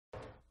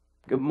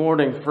Good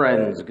morning,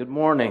 friends. Good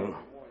morning.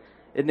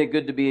 Isn't it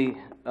good to be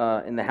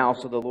in the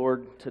house of the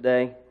Lord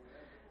today?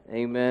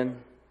 Amen.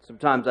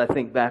 Sometimes I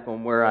think back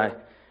on where I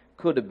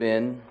could have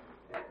been,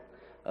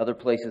 other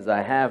places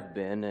I have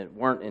been that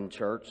weren't in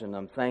church, and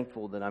I'm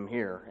thankful that I'm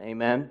here.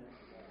 Amen.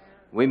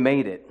 We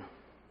made it.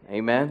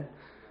 Amen.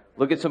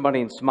 Look at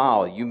somebody and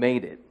smile. You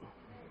made it.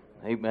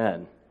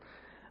 Amen.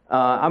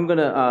 I'm going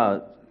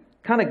to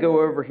kind of go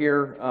over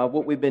here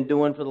what we've been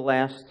doing for the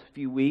last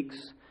few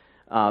weeks.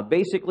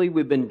 Basically,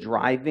 we've been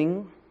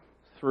driving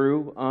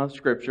through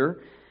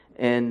Scripture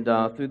and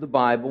through the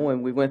Bible,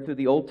 and we went through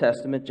the Old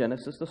Testament,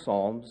 Genesis to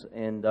Psalms,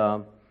 and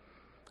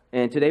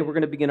today we're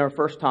going to begin our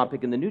first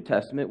topic in the New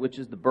Testament, which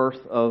is the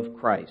birth of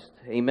Christ.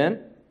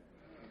 Amen?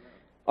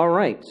 All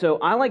right, so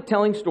I like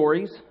telling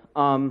stories.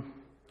 I'm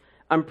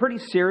pretty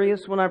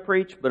serious when I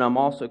preach, but I'm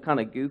also kind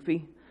of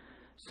goofy.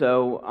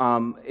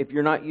 So if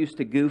you're not used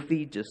to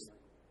goofy, just,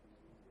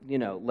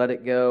 let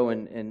it go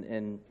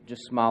and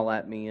just smile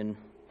at me and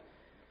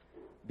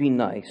be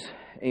nice.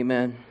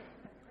 Amen.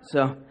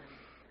 So,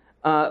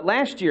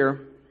 last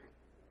year,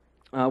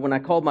 when I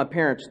called my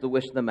parents to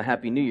wish them a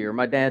Happy New Year,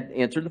 my dad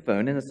answered the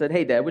phone and I said,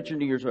 "Hey, Dad, what's your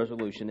New Year's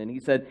resolution?" And he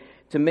said,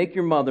 "To make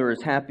your mother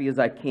as happy as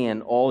I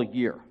can all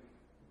year."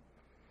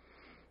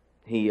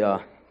 He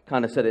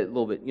kind of said it a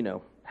little bit,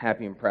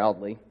 happy and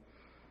proudly.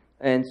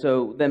 And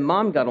so then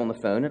Mom got on the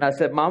phone and I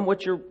said, "Mom,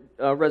 what's your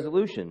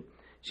resolution?"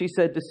 She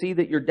said, "To see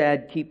that your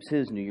dad keeps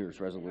his New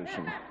Year's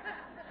resolution."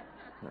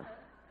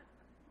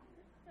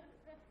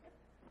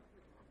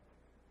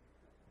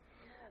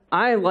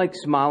 I like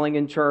smiling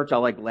in church. I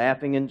like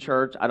laughing in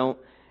church. I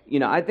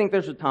think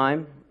there's a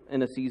time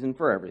and a season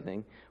for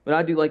everything. But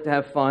I do like to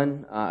have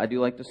fun. I do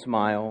like to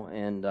smile.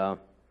 And I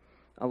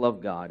love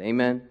God.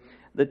 Amen.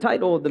 The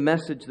title of the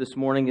message this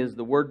morning is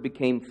 "The Word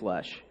Became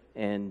Flesh."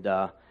 And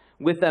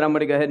with that, I'm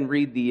going to go ahead and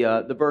read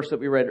the verse that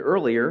we read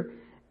earlier.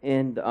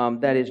 And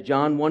that is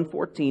John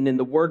 1:14. "And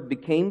the Word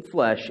became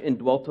flesh and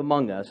dwelt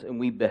among us. And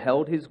we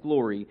beheld His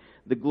glory.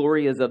 The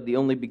glory is of the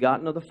only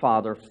begotten of the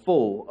Father,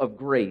 full of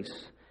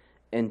grace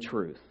and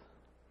truth."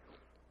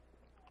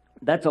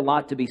 That's a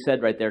lot to be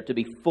said right there, to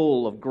be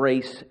full of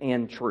grace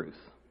and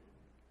truth.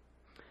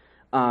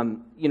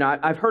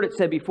 I've heard it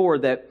said before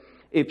that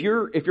if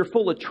you're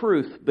full of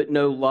truth but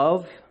no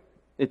love,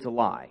 it's a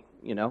lie,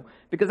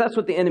 because that's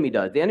what the enemy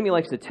does. The enemy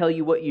likes to tell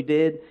you what you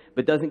did,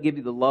 but doesn't give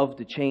you the love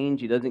to change.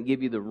 He doesn't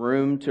give you the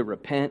room to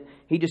repent.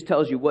 He just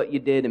tells you what you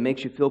did and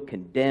makes you feel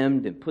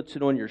condemned and puts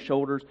it on your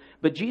shoulders.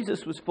 But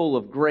Jesus was full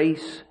of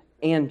grace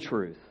and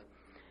truth.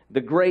 The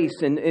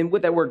grace, and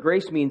what that word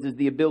grace means is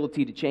the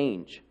ability to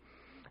change.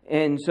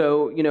 And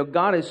so,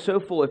 God is so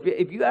full.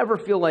 If you ever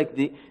feel like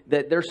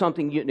that there's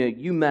something,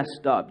 you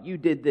messed up, you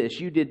did this,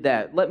 you did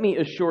that, let me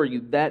assure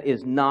you that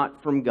is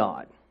not from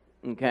God,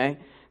 okay?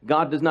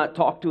 God does not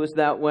talk to us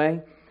that way.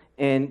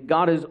 And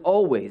God is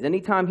always,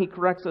 anytime He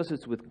corrects us,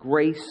 it's with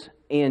grace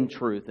and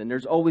truth. And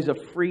there's always a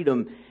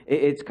freedom.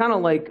 It's kind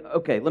of like,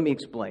 okay, let me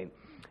explain.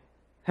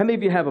 How many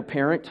of you have a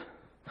parent?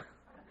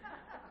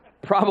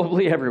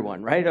 Probably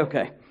everyone, right?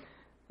 Okay.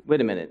 Wait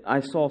a minute.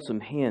 I saw some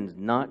hands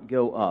not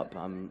go up.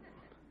 I'm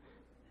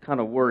kind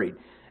of worried.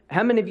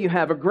 How many of you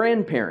have a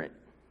grandparent?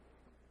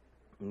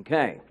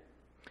 Okay.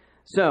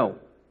 So,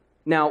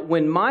 now,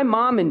 when my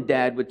mom and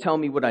dad would tell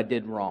me what I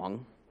did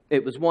wrong,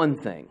 it was one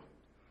thing,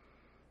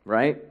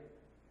 right?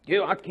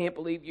 I can't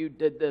believe you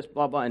did this,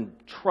 blah, blah. And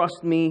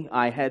trust me,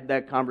 I had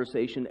that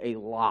conversation a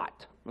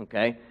lot,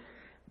 okay?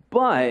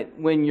 But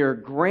when your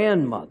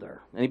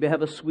grandmother, anybody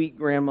have a sweet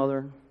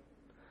grandmother?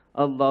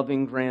 A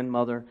loving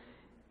grandmother?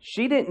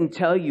 She didn't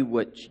tell you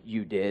what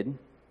you did.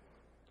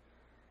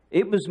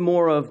 It was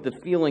more of the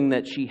feeling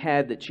that she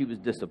had that she was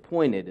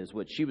disappointed is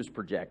what she was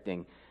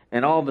projecting.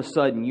 And all of a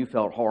sudden you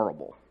felt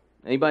horrible.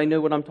 Anybody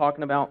know what I'm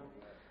talking about?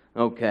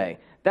 Okay.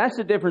 That's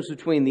the difference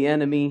between the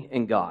enemy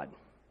and God.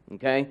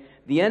 Okay?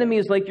 The enemy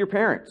is like your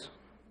parents.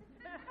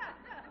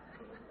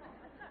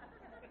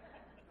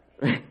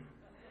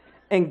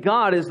 And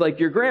God is like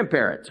your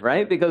grandparents,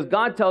 right? Because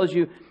God tells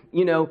you,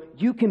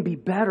 you can be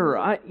better.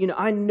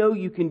 I know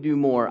you can do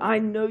more. I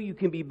know you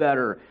can be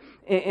better.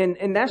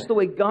 And that's the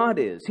way God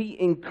is. He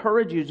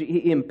encourages you.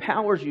 He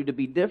empowers you to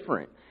be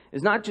different.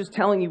 It's not just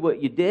telling you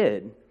what you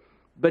did,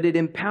 but it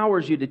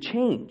empowers you to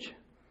change.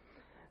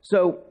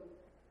 So,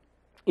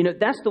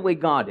 that's the way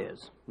God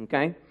is.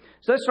 Okay?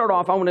 So let's start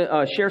off. I want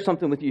to share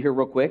something with you here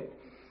real quick.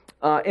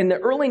 In the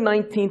early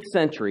 19th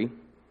century,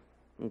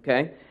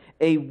 okay,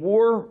 a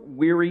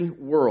war-weary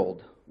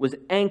world was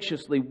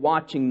anxiously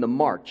watching the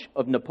march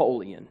of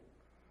Napoleon.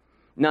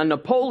 Now,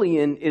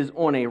 Napoleon is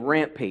on a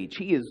rampage.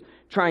 He is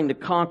trying to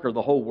conquer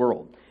the whole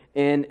world.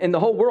 And the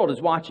whole world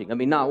is watching. I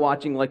mean, not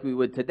watching like we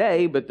would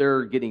today, but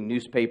they're getting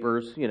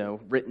newspapers,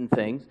 written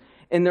things.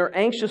 And they're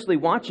anxiously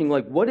watching,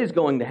 like, what is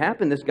going to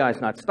happen? This guy's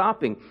not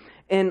stopping.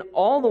 And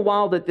all the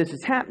while that this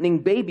is happening,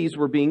 babies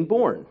were being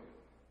born.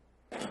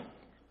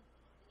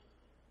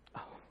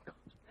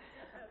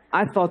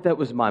 I thought that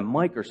was my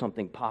mic or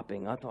something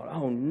popping. I thought,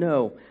 oh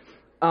no.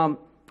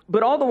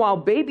 But all the while,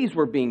 babies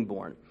were being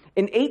born.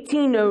 In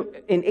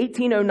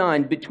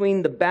 1809,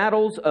 between the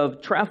battles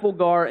of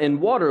Trafalgar and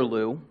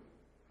Waterloo,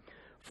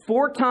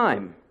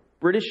 four-time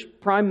British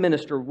Prime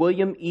Minister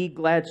William E.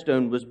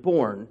 Gladstone was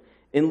born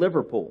in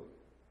Liverpool.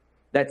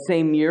 That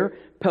same year,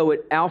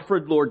 poet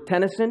Alfred Lord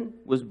Tennyson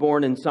was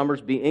born in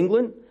Somersby,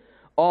 England.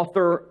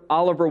 Author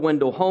Oliver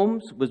Wendell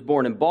Holmes was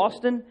born in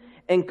Boston.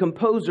 And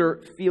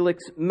composer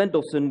Felix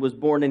Mendelssohn was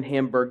born in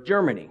Hamburg,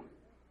 Germany.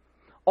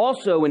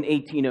 Also in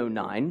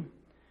 1809,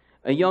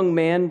 a young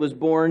man was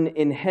born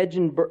in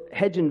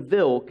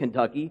Hedgenville,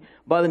 Kentucky,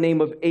 by the name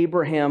of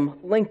Abraham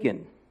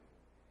Lincoln.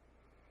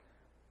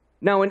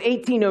 Now, in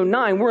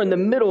 1809, we're in the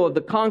middle of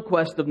the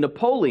conquest of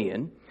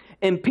Napoleon,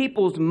 and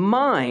people's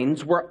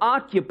minds were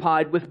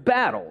occupied with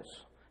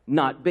battles,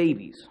 not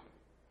babies.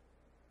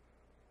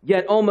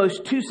 Yet,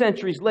 almost 2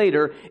 centuries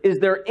later, is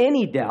there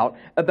any doubt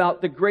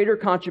about the greater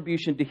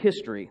contribution to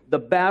history, the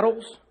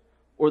battles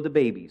or the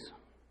babies?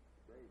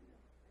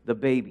 The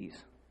babies.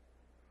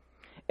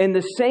 And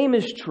the same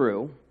is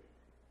true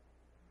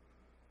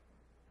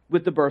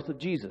with the birth of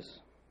Jesus.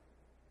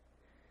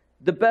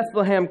 The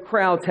Bethlehem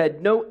crowds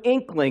had no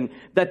inkling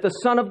that the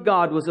Son of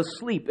God was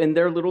asleep in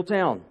their little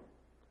town.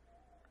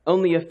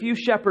 Only a few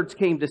shepherds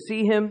came to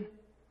see him,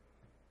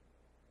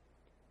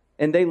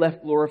 and they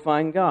left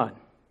glorifying God.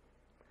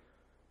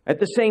 At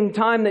the same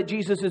time that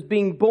Jesus is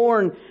being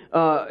born,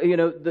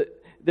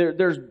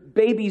 there's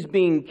babies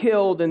being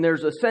killed, and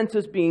there's a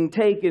census being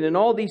taken, and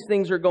all these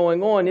things are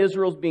going on.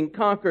 Israel's being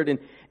conquered,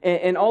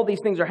 and all these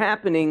things are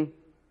happening.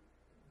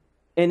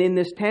 And in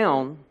this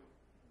town,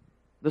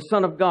 the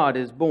Son of God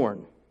is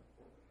born.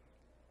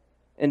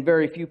 And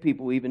very few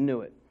people even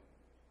knew it.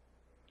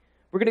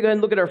 We're going to go ahead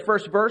and look at our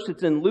first verse.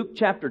 It's in Luke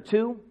chapter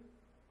 2,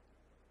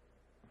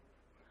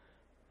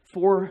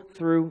 4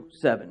 through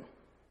 7.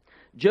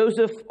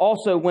 Joseph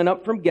also went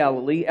up from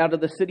Galilee out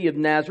of the city of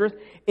Nazareth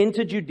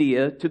into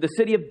Judea to the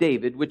city of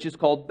David, which is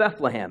called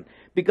Bethlehem,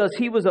 because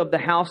he was of the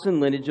house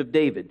and lineage of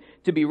David,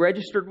 to be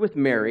registered with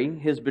Mary,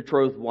 his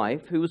betrothed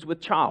wife, who was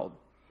with child.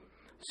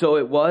 So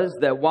it was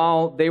that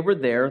while they were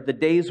there, the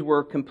days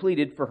were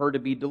completed for her to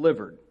be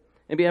delivered.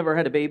 Anybody ever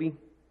had a baby?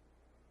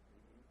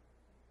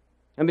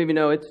 I mean,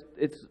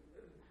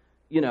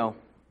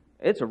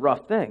 it's a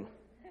rough thing,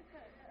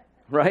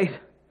 right?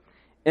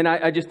 And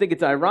I just think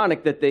it's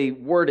ironic that they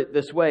word it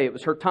this way. It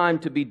was her time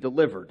to be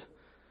delivered.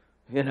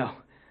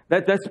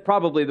 That's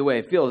probably the way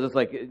it feels. It's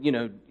like, you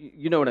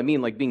know what I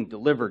mean? Like being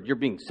delivered. You're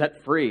being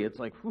set free. It's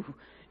like, whew,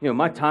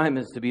 my time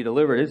is to be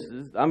delivered.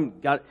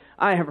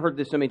 I have heard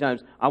this so many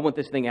times. I want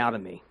this thing out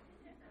of me.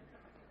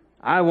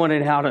 I want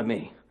it out of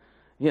me,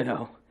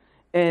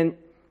 And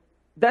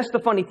that's the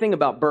funny thing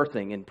about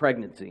birthing and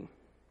pregnancy.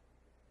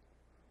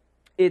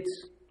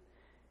 It's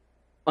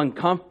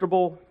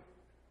uncomfortable,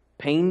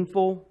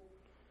 painful,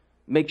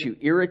 makes you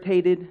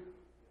irritated,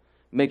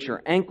 makes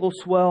your ankles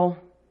swell.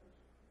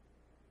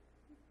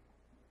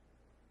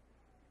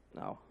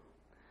 No.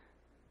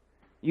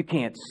 You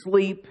can't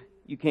sleep.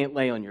 You can't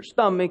lay on your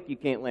stomach. You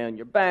can't lay on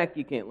your back.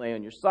 You can't lay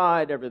on your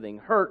side. Everything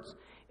hurts.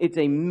 It's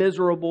a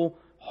miserable,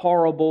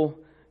 horrible,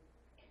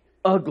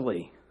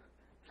 ugly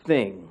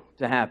thing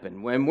to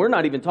happen. When we're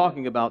not even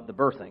talking about the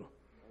birthing.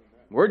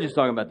 We're just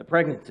talking about the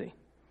pregnancy.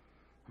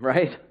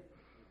 Right?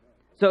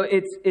 So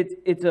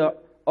it's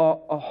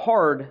a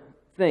hard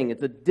thing.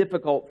 It's a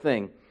difficult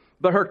thing.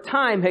 But her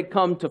time had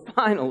come to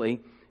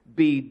finally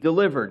be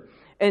delivered.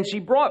 And she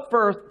brought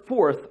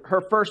forth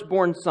her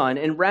firstborn son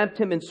and wrapped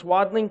him in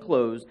swaddling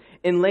clothes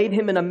and laid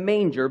him in a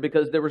manger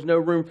because there was no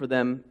room for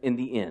them in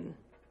the inn.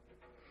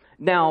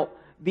 Now,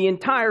 the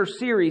entire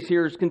series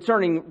here is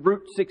concerning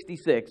Route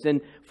 66.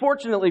 And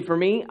fortunately for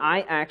me,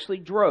 I actually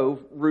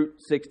drove Route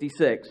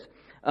 66.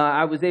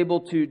 I was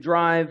able to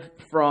drive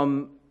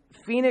from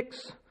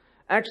Phoenix.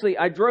 Actually,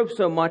 I drove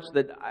so much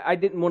that I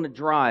didn't want to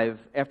drive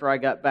after I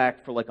got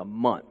back for like a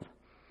month.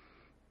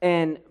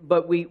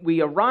 But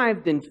we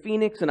arrived in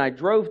Phoenix, and I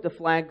drove to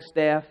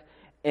Flagstaff,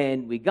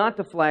 and we got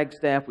to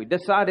Flagstaff. We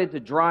decided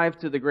to drive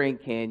to the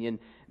Grand Canyon.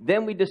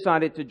 Then we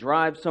decided to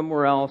drive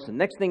somewhere else. And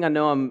next thing I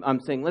know, I'm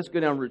saying, let's go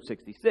down Route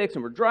 66.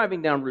 And we're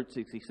driving down Route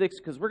 66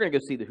 because we're going to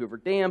go see the Hoover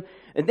Dam.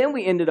 And then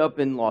we ended up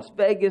in Las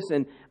Vegas,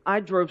 and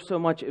I drove so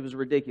much, it was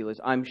ridiculous.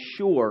 I'm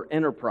sure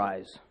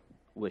Enterprise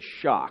was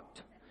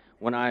shocked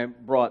when I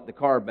brought the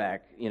car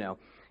back,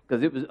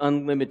 because it was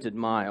unlimited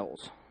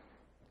miles.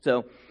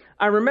 So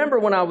I remember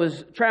when I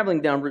was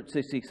traveling down Route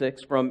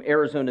 66 from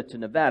Arizona to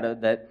Nevada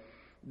that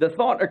the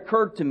thought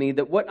occurred to me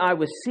that what I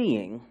was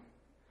seeing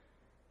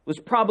was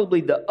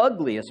probably the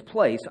ugliest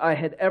place I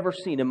had ever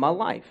seen in my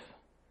life.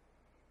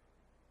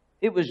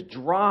 It was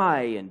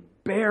dry and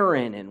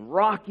barren and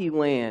rocky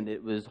land.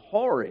 It was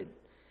horrid.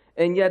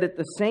 And yet at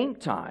the same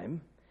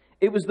time,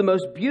 it was the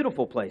most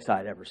beautiful place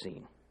I'd ever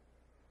seen.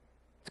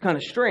 It's kind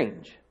of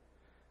strange.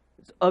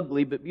 It's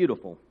ugly but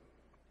beautiful.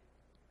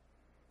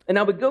 And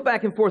I would go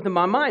back and forth in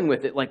my mind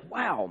with it, like,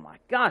 wow, my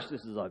gosh,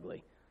 this is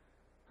ugly.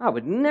 I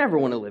would never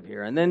want to live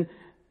here. And then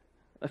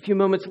a few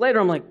moments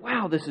later, I'm like,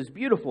 wow, this is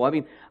beautiful. I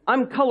mean,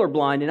 I'm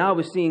colorblind, and I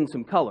was seeing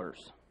some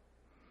colors.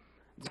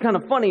 It's kind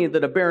of funny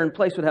that a barren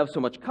place would have so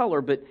much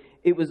color, but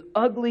It was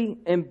ugly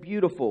and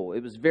beautiful.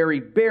 It was very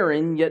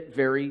barren, yet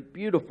very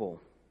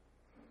beautiful.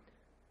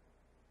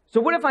 So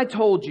what if I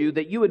told you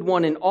that you had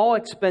won an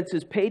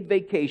all-expenses paid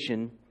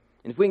vacation,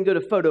 and if we can go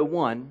to photo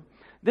 1,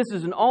 this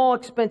is an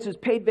all-expenses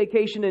paid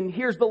vacation, and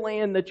here's the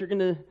land that you're going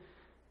to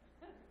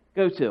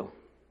go to.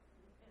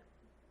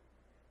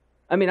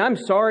 I mean, I'm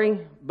sorry,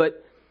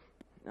 but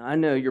I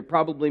know you're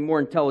probably more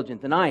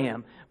intelligent than I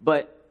am,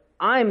 but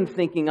I'm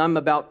thinking I'm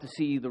about to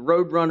see the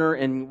Roadrunner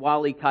and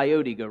Wile E.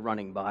 Coyote go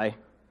running by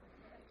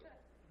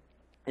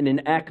and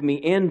an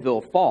Acme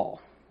anvil fall.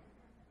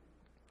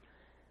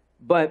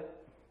 But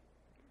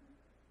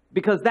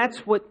because that's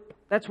what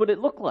it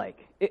looked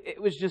like. It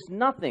was just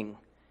nothing.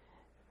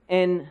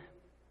 And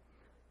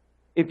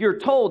if you're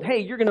told, hey,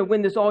 you're going to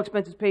win this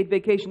all-expenses paid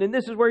vacation and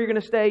this is where you're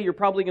going to stay, you're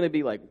probably going to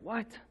be like,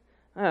 what?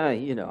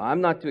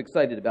 I'm not too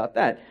excited about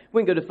that.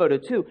 We can go to photo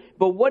 2.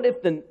 But what if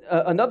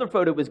another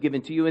photo was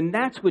given to you and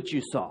that's what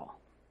you saw?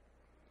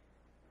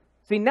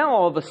 See, now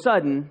all of a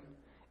sudden,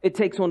 it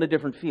takes on a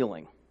different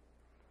feeling.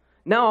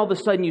 Now all of a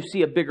sudden you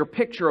see a bigger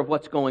picture of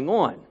what's going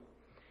on.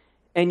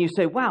 And you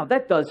say, wow,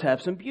 that does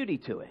have some beauty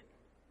to it.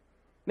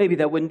 Maybe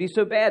that wouldn't be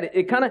so bad.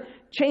 It kind of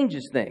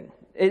changes things.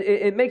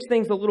 It makes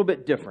things a little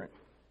bit different.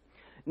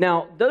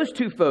 Now, those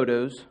 2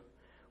 photos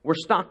were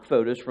stock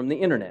photos from the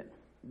internet.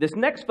 This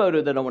next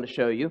photo that I want to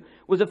show you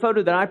was a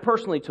photo that I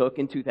personally took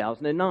in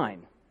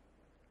 2009.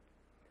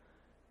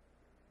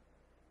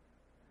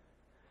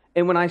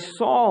 And when I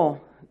saw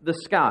the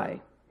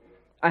sky,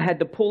 I had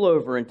to pull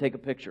over and take a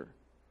picture.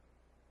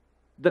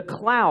 The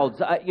clouds,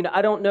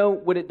 I don't know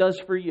what it does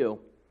for you,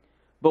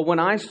 but when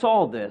I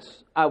saw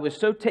this, I was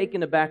so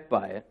taken aback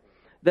by it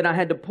that I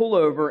had to pull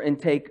over and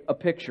take a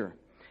picture.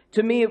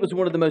 To me, it was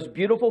one of the most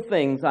beautiful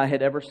things I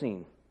had ever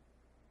seen.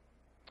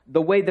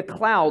 The way the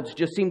clouds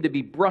just seemed to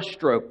be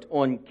brushstroked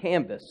on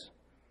canvas.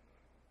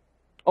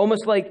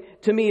 Almost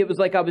like, to me, it was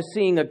like I was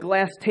seeing a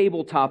glass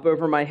tabletop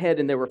over my head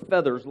and there were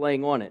feathers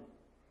laying on it.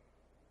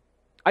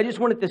 I just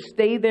wanted to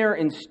stay there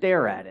and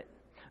stare at it.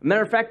 As a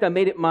matter of fact, I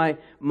made it my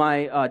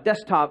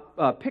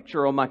desktop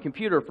picture on my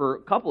computer for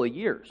a couple of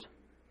years.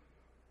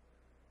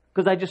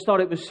 Because I just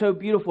thought it was so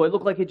beautiful. It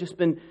looked like it had just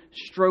been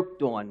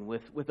stroked on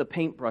with a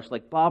paintbrush,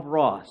 like Bob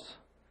Ross.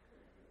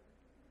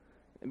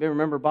 Anybody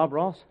remember Bob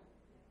Ross?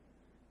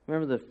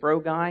 Remember the fro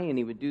guy? And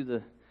he would do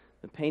the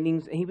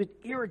paintings. And he would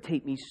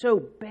irritate me so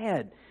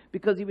bad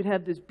because he would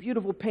have this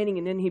beautiful painting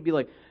and then he'd be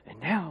like, and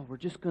now we're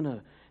just going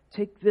to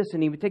take this.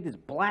 And he would take this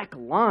black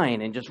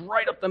line and just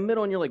right up the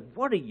middle. And you're like,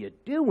 what are you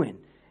doing?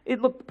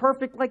 It looked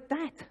perfect like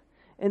that.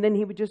 And then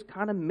he would just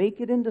kind of make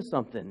it into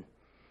something.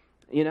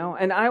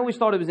 And I always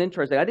thought it was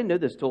interesting. I didn't know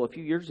this till a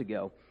few years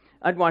ago.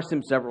 I'd watched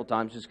him several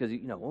times just because,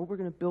 we're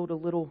going to build a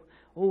little,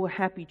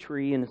 happy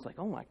tree. And it's like,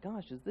 oh my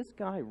gosh, is this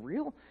guy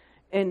real?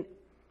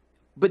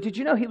 But did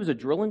you know he was a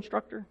drill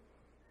instructor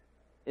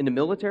in the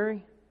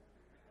military?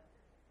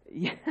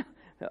 Yeah,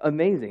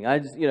 amazing.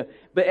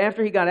 But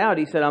after he got out,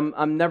 he said,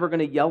 I'm never going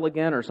to yell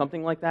again or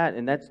something like that.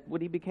 And that's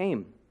what he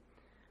became.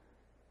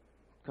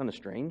 Kind of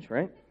strange,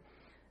 right?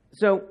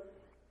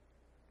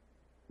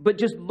 But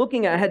just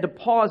looking at it, I had to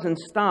pause and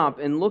stop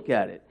and look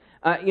at it.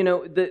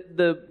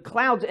 The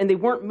clouds, and they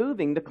weren't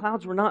moving. The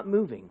clouds were not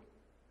moving.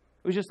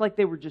 It was just like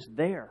they were just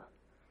there.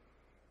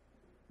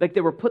 Like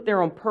they were put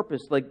there on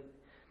purpose. Like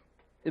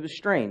it was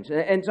strange.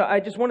 And so I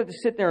just wanted to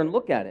sit there and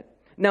look at it.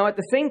 Now, at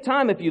the same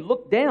time, if you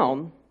look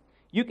down,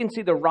 you can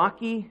see the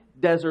rocky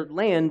desert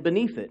land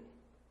beneath it.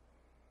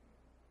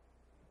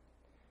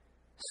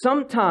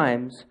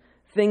 Sometimes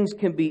things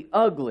can be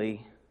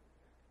ugly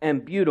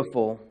and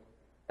beautiful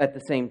at the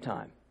same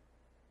time.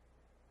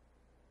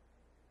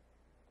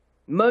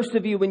 Most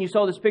of you, when you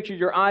saw this picture,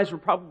 your eyes were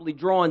probably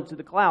drawn to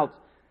the clouds,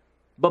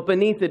 but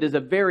beneath it is a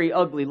very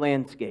ugly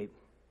landscape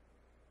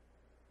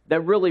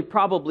that really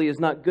probably is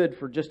not good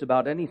for just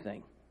about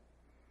anything.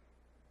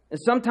 And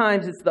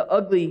sometimes it's the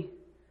ugly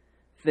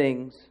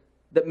things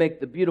that make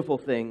the beautiful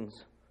things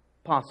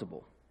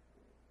possible.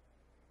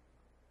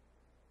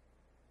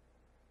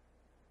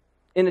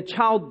 In a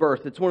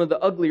childbirth, it's one of the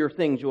uglier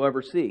things you'll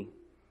ever see.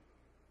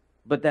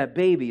 But that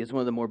baby is one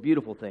of the more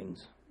beautiful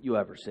things you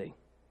ever see.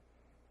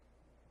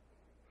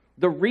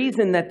 The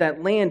reason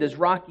that land is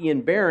rocky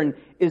and barren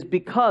is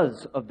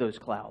because of those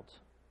clouds.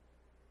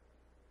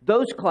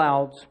 Those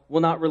clouds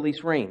will not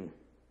release rain.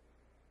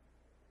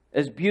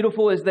 As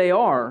beautiful as they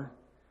are,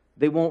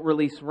 they won't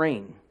release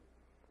rain.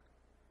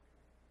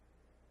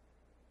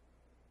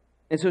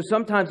 And so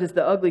sometimes it's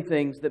the ugly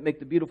things that make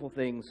the beautiful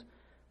things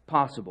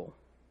possible.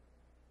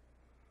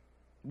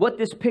 What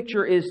this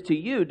picture is to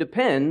you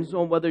depends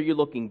on whether you're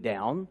looking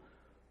down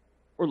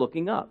or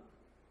looking up.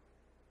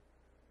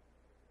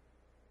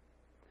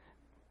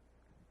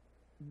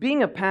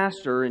 Being a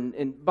pastor,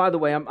 and by the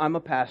way, I'm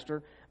a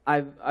pastor.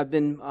 I've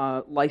been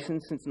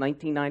licensed since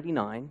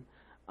 1999.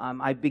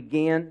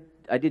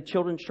 I did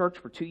children's church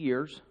for 2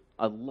 years.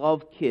 I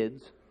love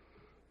kids.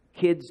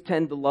 Kids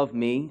tend to love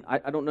me.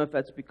 I don't know if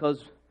that's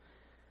because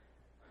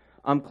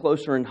I'm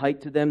closer in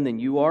height to them than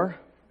you are.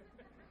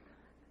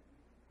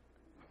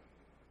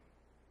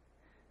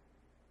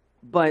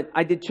 But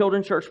I did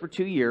children's church for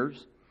 2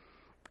 years.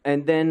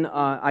 And then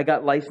I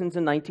got licensed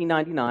in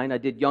 1999. I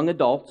did young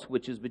adults,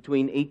 which is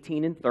between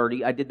 18 and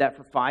 30. I did that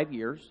for 5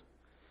 years.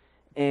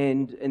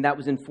 And that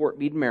was in Fort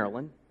Meade,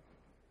 Maryland.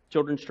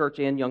 Children's church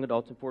and young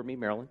adults in Fort Meade,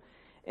 Maryland.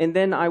 And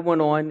then I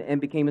went on and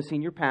became a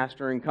senior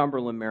pastor in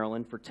Cumberland,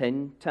 Maryland for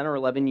 10 or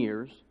 11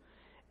 years.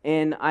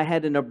 And I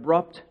had an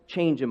abrupt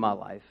change in my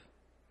life.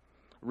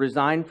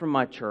 Resigned from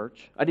my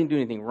church. I didn't do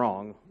anything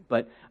wrong,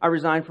 but I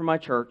resigned from my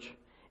church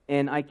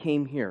and I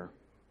came here.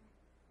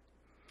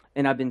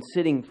 And I've been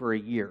sitting for a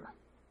year,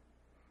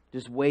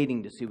 just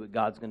waiting to see what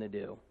God's going to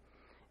do.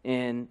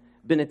 And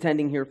been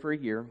attending here for a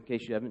year, in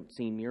case you haven't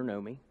seen me or know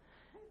me.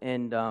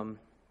 And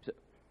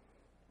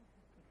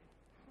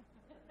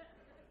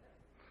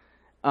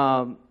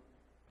I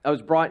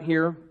was brought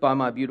here by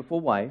my beautiful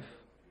wife,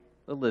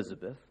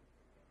 Elizabeth.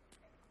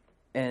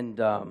 And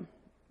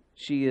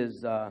she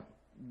has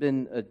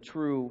been a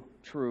true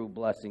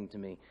blessing to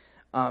me.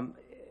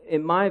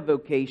 In my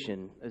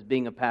vocation as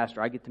being a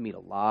pastor, I get to meet a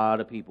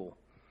lot of people.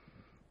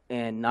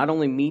 And not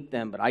only meet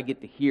them, but I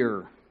get to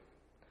hear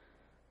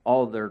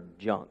all their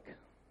junk,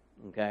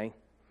 okay?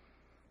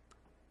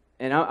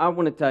 And I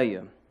want to tell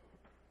you,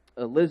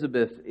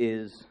 Elizabeth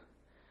is,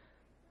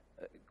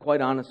 quite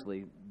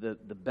honestly, the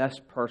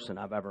best person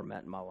I've ever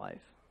met in my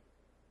life.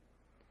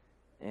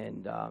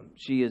 And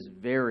she is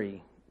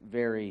very,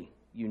 very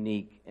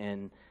unique,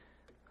 and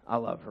I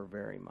love her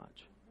very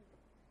much.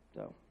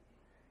 So,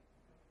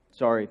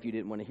 sorry if you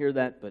didn't want to hear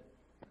that, but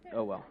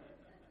oh well.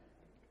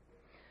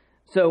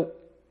 So,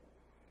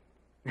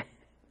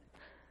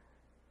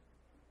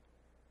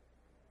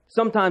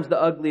 sometimes the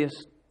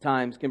ugliest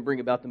times can bring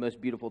about the most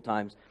beautiful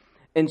times.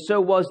 And so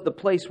was the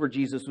place where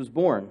Jesus was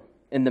born,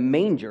 in the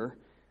manger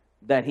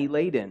that he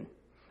laid in.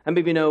 How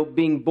many of you know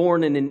being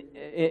born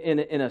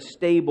in a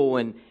stable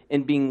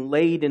and being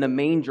laid in a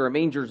manger? A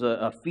manger's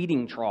a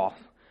feeding trough.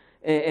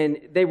 And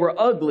they were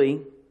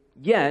ugly,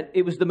 yet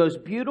it was the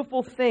most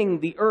beautiful thing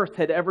the earth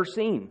had ever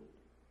seen.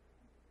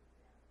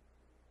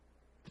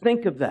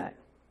 Think of that.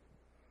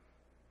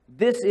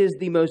 This is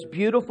the most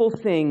beautiful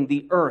thing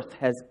the earth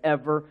has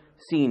ever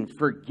seen.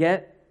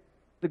 Forget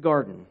the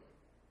garden.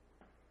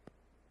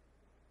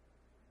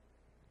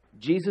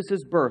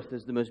 Jesus' birth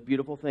is the most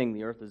beautiful thing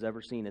the earth has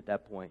ever seen at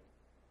that point.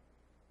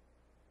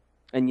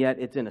 And yet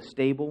it's in a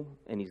stable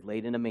and he's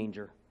laid in a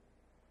manger.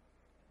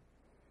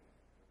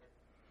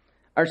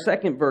 Our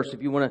second verse,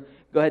 if you want to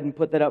go ahead and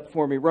put that up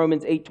for me,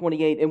 Romans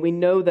 8:28. And we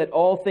know that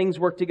all things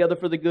work together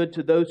for the good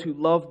to those who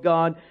love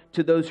God,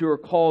 to those who are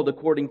called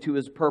according to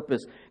his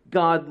purpose.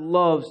 God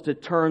loves to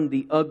turn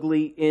the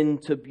ugly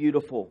into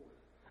beautiful.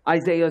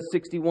 Isaiah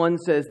 61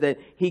 says that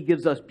he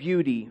gives us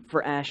beauty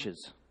for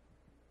ashes.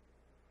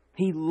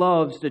 He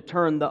loves to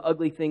turn the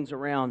ugly things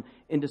around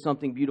into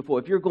something beautiful.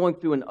 If you're going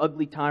through an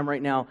ugly time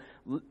right now,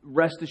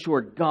 rest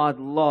assured, God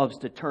loves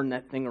to turn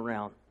that thing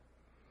around.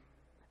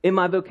 In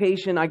my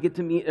vocation, I've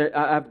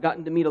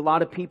gotten to meet a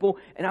lot of people,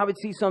 and I would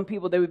see some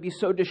people, they would be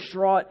so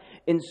distraught,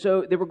 and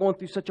so they were going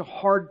through such a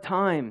hard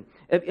time.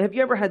 Have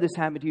you ever had this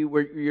happen to you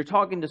where you're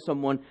talking to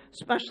someone,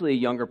 especially a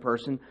younger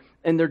person,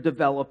 and they're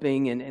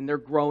developing and they're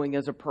growing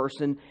as a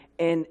person,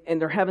 and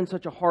they're having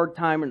such a hard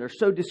time, and they're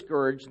so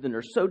discouraged, and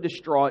they're so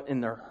distraught,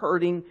 and they're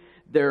hurting,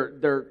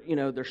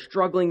 they're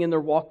struggling in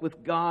their walk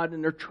with God,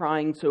 and they're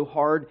trying so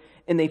hard,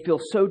 and they feel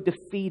so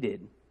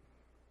defeated.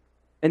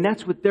 And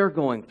that's what they're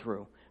going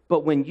through.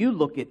 But when you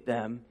look at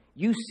them,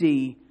 you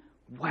see,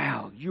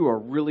 wow, you are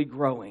really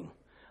growing.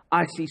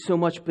 I see so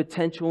much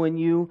potential in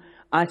you.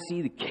 I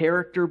see the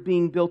character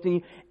being built in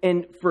you.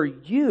 And for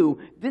you,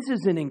 this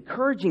is an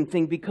encouraging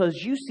thing because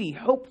you see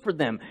hope for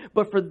them.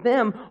 But for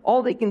them,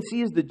 all they can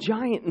see is the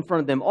giant in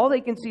front of them. All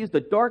they can see is the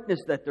darkness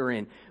that they're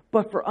in.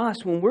 But for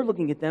us, when we're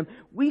looking at them,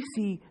 we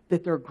see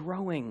that they're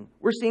growing.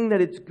 We're seeing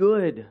that it's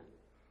good.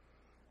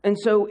 And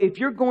so if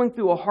you're going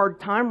through a hard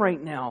time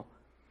right now,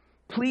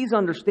 please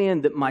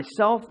understand that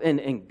myself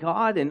and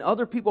God and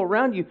other people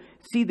around you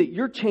see that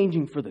you're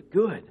changing for the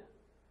good.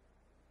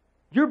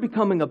 You're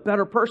becoming a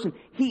better person.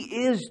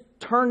 He is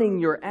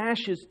turning your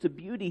ashes to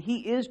beauty.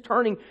 He is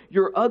turning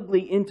your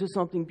ugly into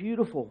something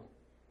beautiful.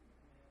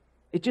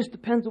 It just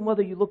depends on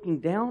whether you're looking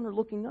down or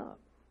looking up.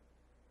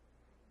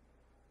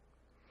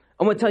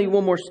 I'm going to tell you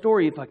one more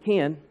story if I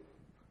can,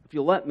 if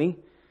you'll let me.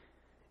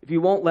 If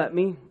you won't let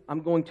me,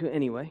 I'm going to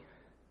anyway,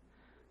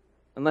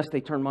 unless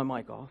they turn my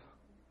mic off.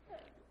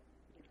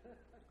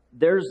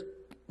 There's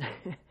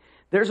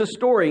a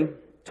story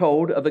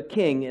told of a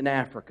king in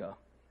Africa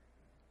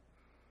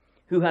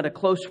who had a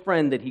close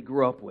friend that he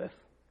grew up with.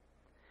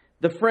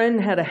 The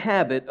friend had a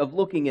habit of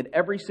looking at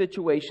every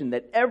situation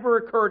that ever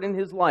occurred in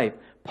his life,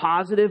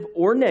 positive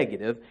or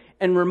negative,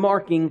 and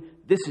remarking,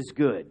 "This is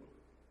good."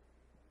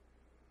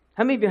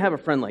 How many of you have a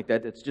friend like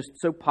that that's just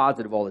so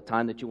positive all the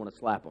time that you want to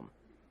slap them?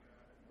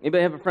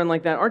 Anybody have a friend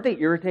like that? Aren't they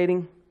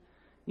irritating?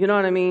 You know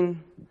what I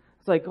mean?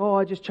 It's like, oh,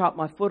 I just chopped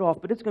my foot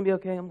off, but it's going to be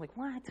okay. I'm like,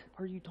 what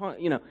are you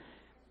talking?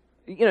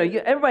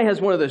 Everybody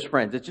has one of those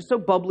friends. It's just so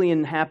bubbly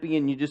and happy,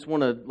 and you just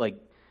want to,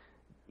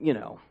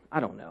 I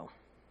don't know.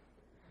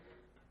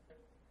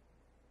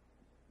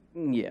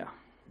 Yeah.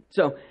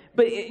 So,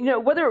 but,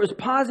 whether it was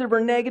positive or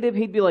negative,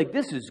 he'd be like,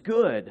 this is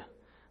good.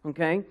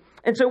 Okay?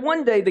 And so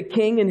one day the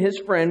king and his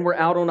friend were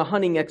out on a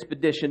hunting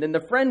expedition, and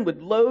the friend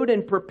would load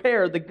and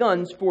prepare the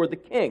guns for the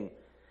king.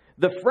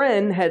 The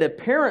friend had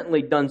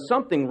apparently done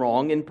something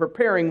wrong in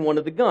preparing one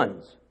of the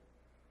guns.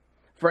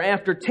 For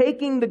after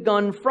taking the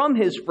gun from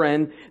his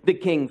friend, the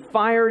king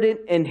fired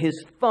it and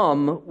his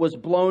thumb was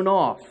blown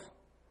off.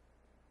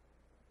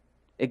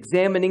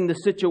 Examining the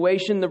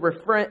situation,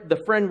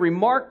 the friend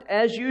remarked,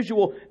 as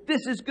usual,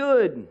 "This is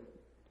good."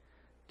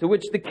 To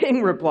which the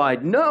king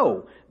replied,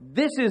 "No,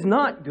 this is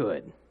not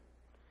good,"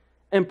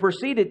 and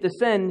proceeded to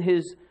send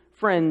his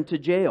friend to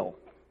jail.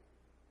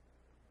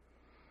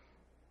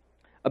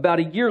 About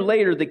a year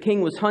later, the king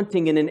was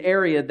hunting in an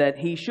area that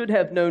he should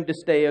have known to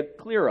stay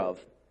clear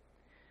of,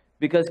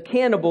 because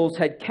cannibals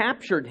had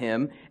captured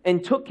him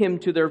and took him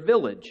to their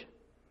village.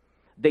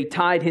 They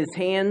tied his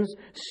hands,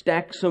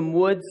 stacked some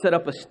wood, set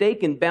up a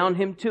stake, and bound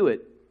him to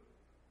it.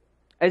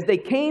 As they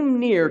came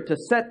near to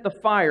set the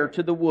fire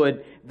to the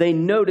wood, they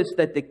noticed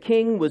that the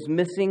king was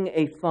missing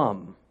a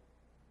thumb.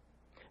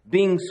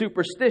 Being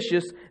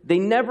superstitious, they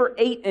never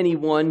ate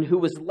anyone who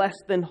was less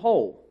than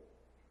whole.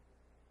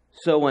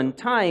 So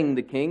untying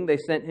the king, they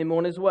sent him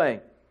on his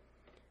way.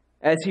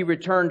 As he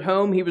returned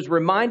home, he was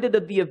reminded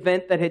of the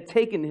event that had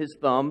taken his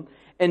thumb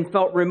and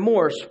felt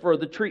remorse for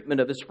the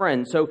treatment of his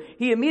friend. So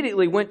he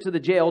immediately went to the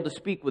jail to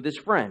speak with his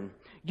friend.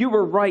 "You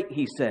were right,"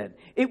 he said.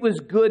 "It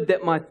was good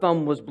that my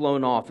thumb was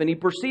blown off." And he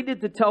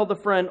proceeded to tell the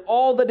friend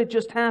all that had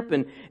just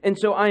happened. "And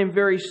so I am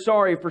very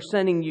sorry for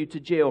sending you to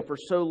jail for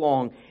so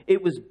long.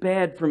 It was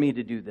bad for me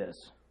to do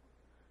this."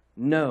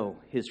 "No,"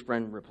 his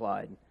friend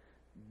replied.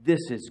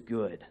 "This is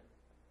good."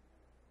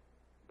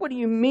 "What do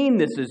you mean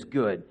this is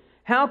good?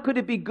 How could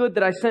it be good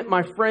that I sent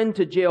my friend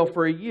to jail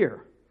for a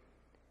year?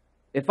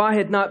 If I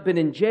had not been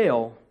in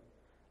jail,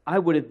 I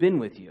would have been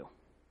with you."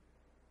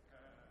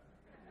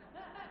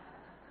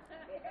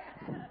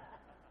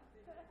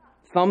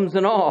 Thumbs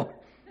and all.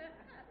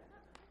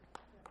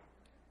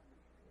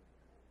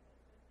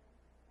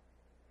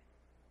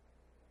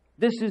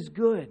 This is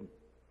good.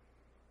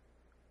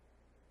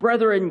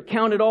 Brethren,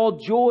 count it all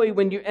joy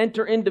when you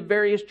enter into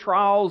various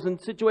trials and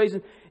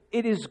situations.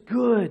 It is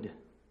good.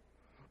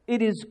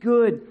 It is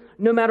good.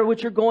 No matter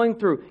what you're going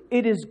through,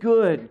 it is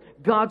good.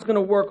 God's going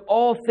to work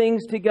all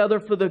things together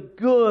for the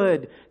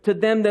good to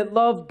them that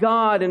love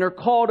God and are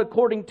called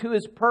according to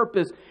His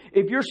purpose.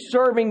 If you're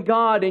serving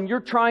God and you're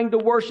trying to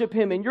worship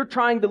Him and you're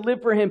trying to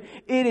live for Him,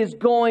 it is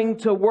going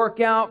to work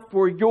out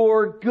for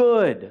your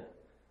good.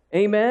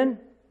 Amen?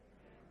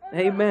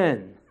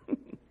 Amen.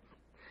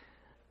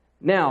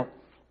 Now,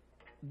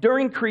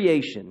 during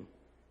creation,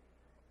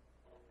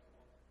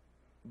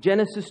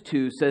 Genesis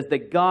 2 says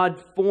that God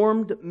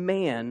formed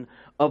man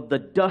of the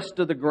dust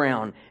of the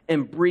ground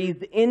and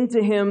breathed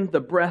into him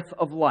the breath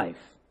of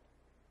life.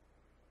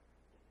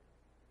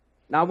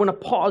 Now I want to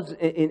pause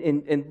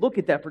and look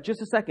at that for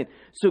just a second.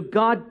 So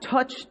God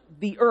touched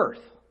the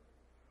earth.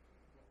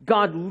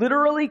 God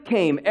literally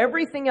came,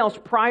 everything else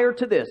prior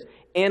to this,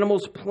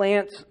 animals,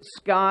 plants,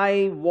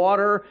 sky,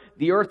 water,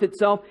 the earth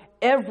itself,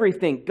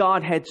 everything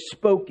God had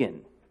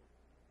spoken.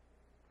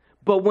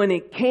 But when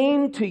it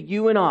came to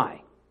you and I,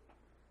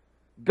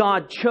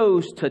 God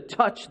chose to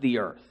touch the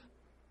earth.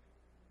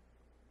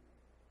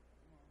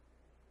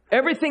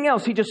 Everything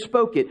else, He just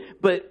spoke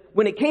it. But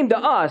when it came to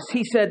us,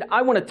 He said,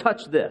 I want to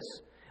touch this.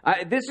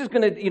 This is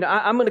going to,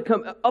 I'm going to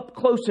come up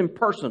close and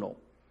personal.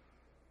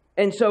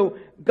 And so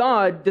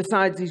God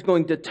decides He's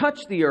going to touch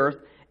the earth.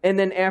 And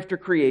then after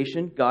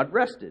creation, God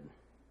rested.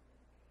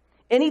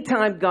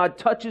 Anytime God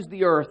touches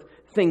the earth,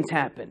 things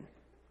happen.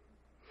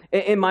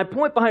 And my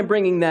point behind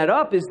bringing that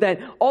up is that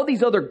all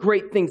these other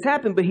great things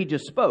happen, but He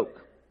just spoke.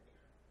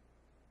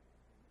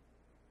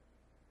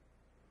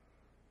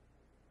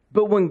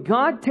 But when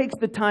God takes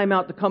the time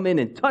out to come in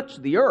and touch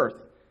the earth,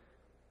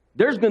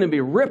 there's going to be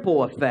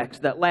ripple effects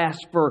that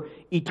last for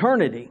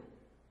eternity.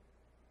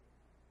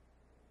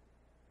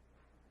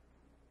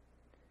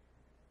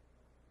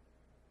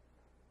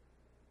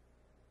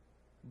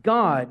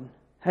 God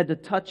had to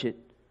touch it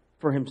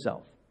for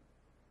Himself.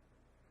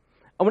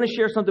 I want to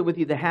share something with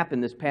you that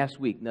happened this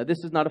past week. Now,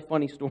 this is not a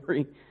funny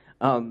story.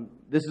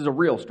 This is a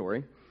real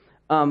story.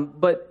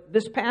 But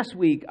this past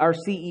week, our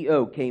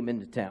CEO came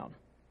into town.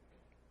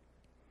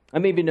 I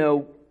maybe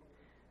know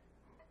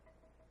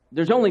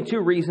there's only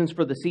two reasons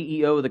for the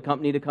CEO of the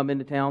company to come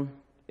into town.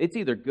 It's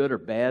either good or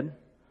bad.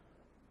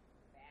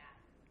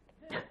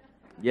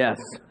 Yes.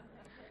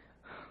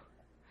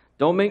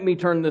 Don't make me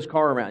turn this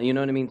car around. You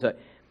know what I mean?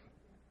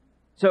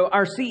 So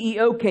our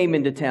CEO came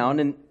into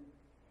town and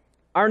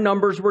our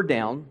numbers were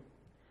down.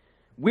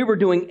 We were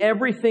doing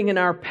everything in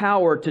our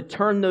power to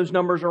turn those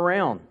numbers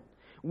around.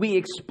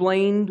 We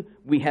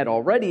had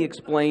already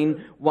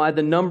explained why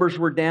the numbers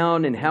were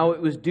down and how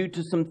it was due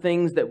to some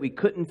things that we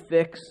couldn't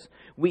fix.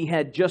 We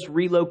had just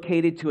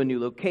relocated to a new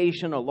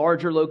location, a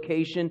larger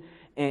location,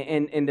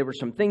 and there were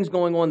some things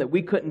going on that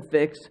we couldn't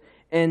fix.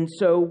 And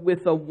so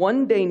with a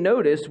one-day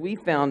notice, we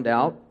found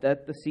out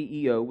that the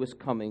CEO was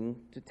coming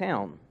to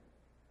town.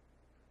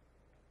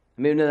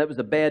 I mean, that was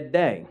a bad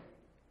day.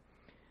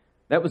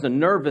 That was a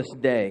nervous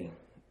day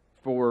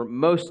for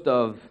most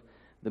of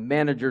the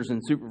managers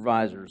and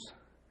supervisors,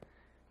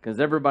 because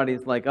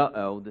everybody's like,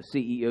 uh-oh, the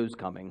CEO's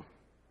coming.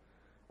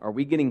 Are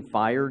we getting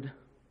fired?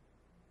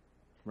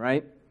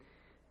 Right?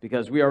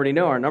 Because we already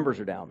know our numbers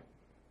are down.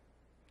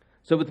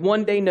 So with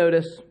 1 day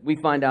notice, we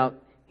find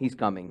out he's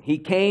coming. He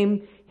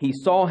came, he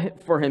saw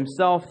for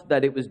himself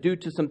that it was due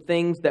to some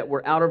things that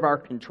were out of our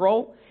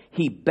control.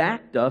 He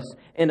backed us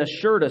and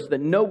assured us that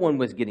no one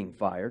was getting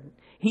fired.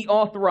 He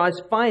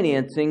authorized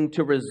financing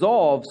to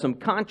resolve some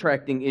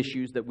contracting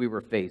issues that we were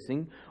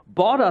facing,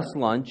 bought us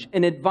lunch,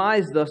 and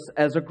advised us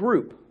as a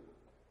group.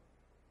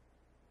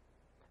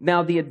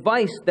 Now, the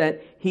advice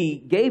that he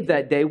gave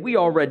that day, we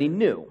already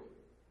knew.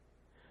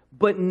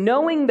 But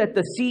knowing that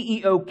the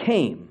CEO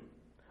came,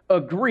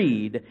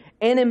 agreed,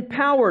 and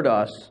empowered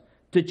us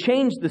to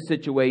change the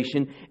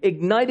situation,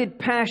 ignited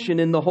passion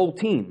in the whole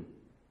team.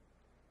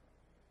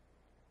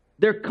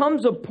 There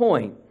comes a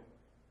point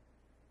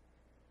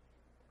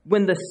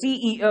when the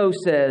CEO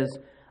says,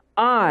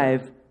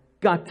 I've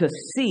got to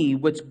see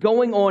what's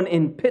going on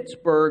in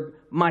Pittsburgh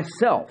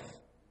myself.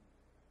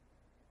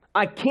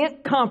 I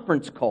can't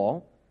conference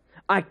call.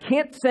 I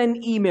can't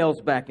send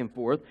emails back and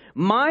forth.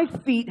 My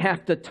feet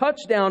have to touch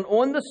down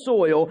on the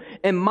soil,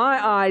 and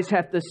my eyes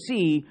have to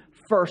see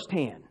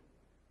firsthand.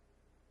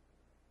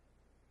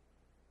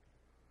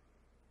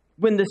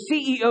 When the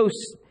CEO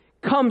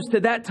comes to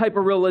that type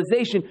of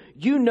realization,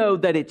 you know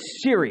that it's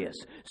serious.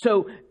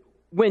 So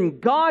when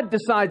God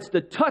decides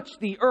to touch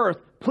the earth,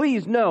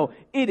 please know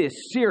it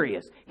is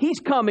serious. He's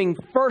coming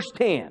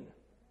firsthand.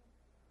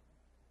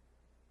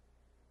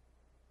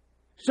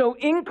 So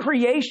in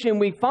creation,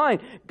 we find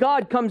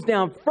God comes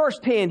down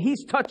firsthand.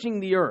 He's touching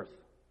the earth.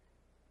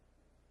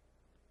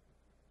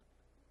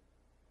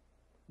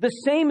 The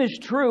same is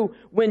true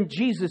when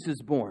Jesus is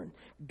born.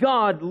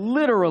 God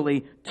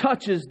literally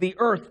touches the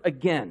earth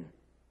again.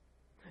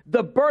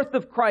 The birth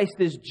of Christ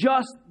is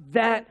just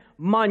that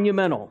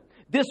monumental.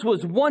 This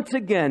was once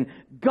again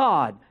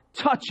God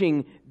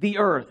touching the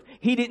earth.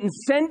 He didn't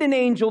send an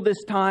angel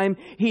this time.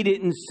 He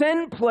didn't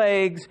send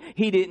plagues.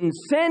 He didn't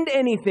send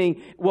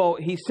anything. Well,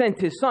 he sent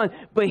his son,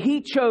 but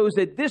he chose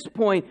at this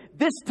point,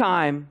 this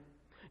time,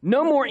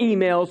 no more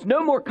emails,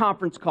 no more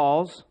conference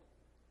calls,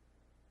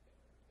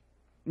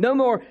 no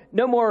more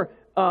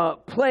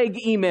plague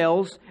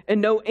emails,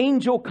 and no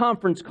angel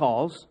conference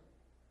calls.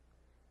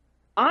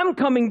 I'm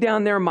coming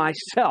down there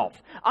myself.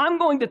 I'm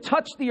going to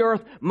touch the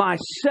earth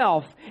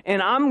myself,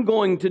 and I'm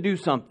going to do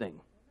something.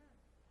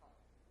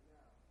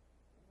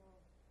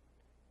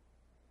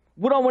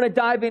 What I want to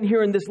dive in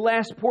here in this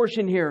last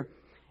portion here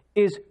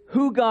is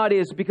who God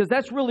is, because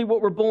that's really what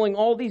we're boiling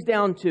all these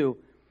down to.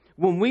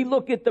 When we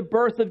look at the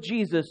birth of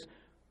Jesus,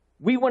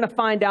 we want to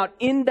find out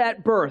in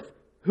that birth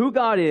who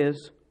God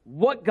is,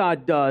 what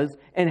God does,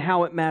 and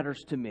how it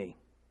matters to me.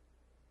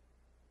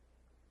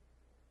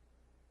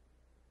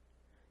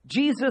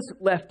 Jesus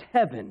left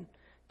heaven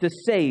to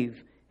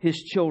save his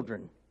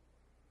children.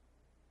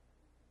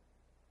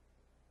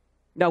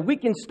 Now, we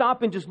can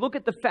stop and just look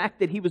at the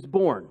fact that he was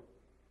born.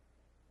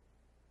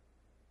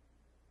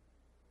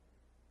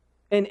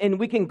 And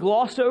we can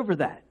gloss over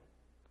that.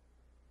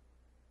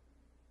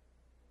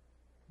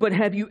 But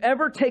have you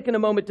ever taken a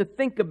moment to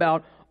think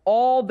about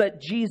all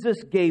that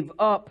Jesus gave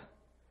up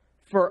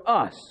for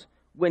us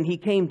when he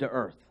came to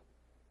earth?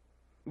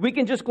 We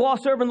can just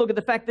gloss over and look at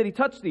the fact that he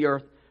touched the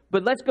earth,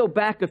 but let's go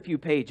back a few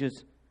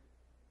pages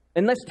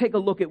and let's take a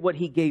look at what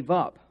he gave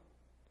up.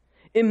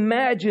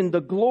 Imagine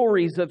the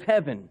glories of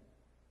heaven.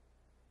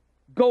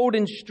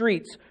 Golden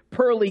streets,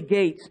 pearly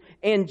gates,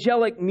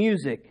 angelic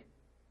music.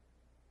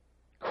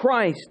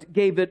 Christ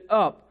gave it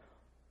up,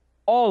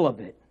 all of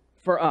it,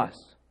 for us.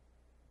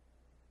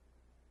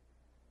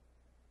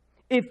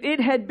 If it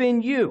had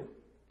been you,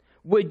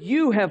 would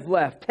you have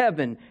left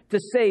heaven to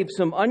save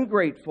some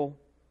ungrateful,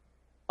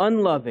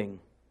 unloving,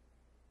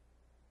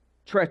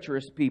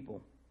 treacherous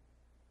people?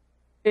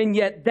 And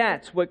yet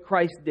that's what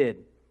Christ did.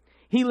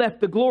 He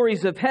left the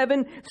glories of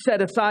heaven, set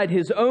aside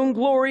his own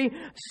glory,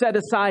 set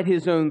aside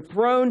his own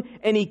throne,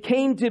 and he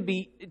came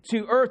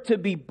to earth to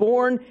be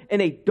born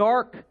in a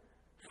dark,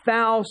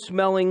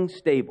 foul-smelling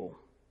stable.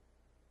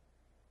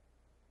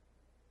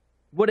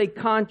 What a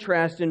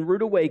contrast and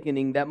rude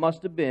awakening that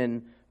must have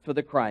been for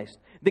the Christ.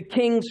 The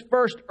king's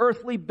first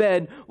earthly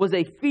bed was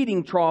a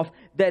feeding trough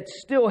that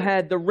still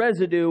had the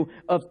residue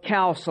of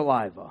cow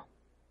saliva.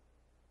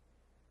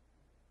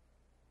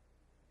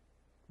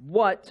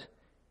 What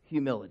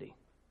humility.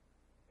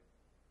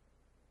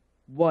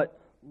 What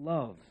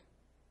love.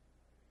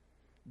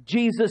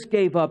 Jesus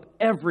gave up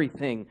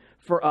everything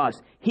for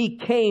us. He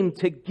came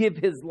to give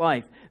his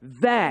life.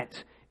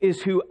 That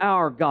is who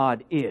our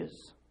God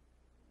is.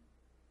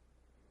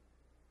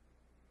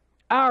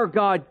 Our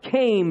God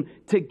came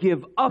to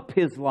give up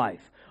his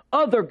life.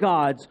 Other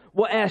gods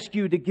will ask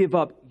you to give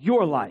up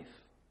your life.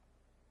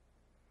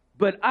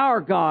 But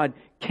our God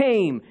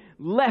came,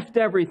 left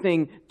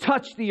everything,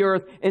 touched the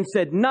earth, and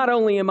said, not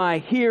only am I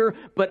here,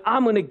 but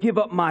I'm going to give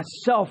up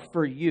myself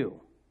for you.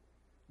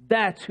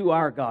 That's who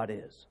our God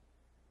is.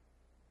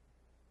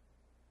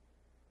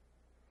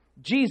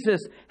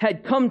 Jesus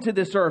had come to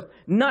this earth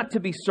not to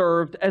be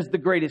served as the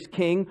greatest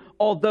king,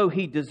 although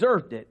he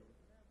deserved it.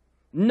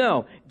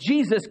 No,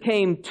 Jesus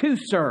came to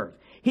serve.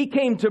 He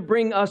came to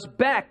bring us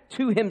back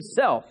to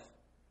himself.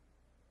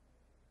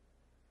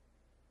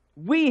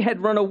 We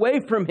had run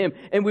away from him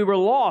and we were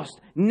lost.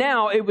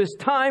 Now it was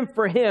time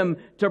for him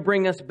to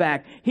bring us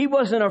back. He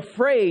wasn't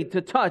afraid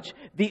to touch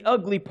the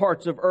ugly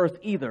parts of earth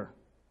either.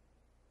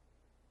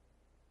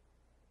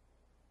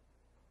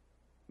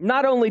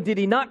 Not only did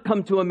he not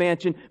come to a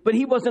mansion, but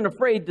he wasn't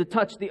afraid to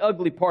touch the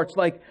ugly parts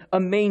like a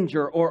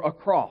manger or a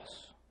cross.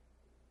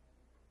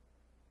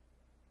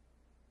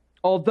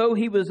 Although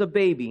he was a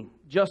baby,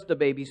 just a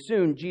baby,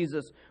 soon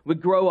Jesus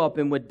would grow up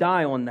and would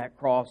die on that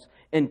cross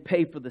and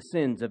pay for the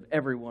sins of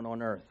everyone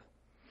on earth.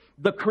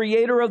 The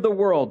creator of the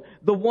world,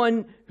 the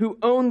one who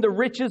owned the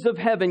riches of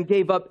heaven,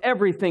 gave up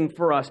everything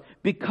for us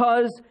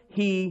because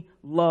he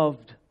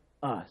loved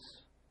us.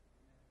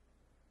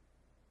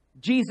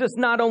 Jesus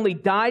not only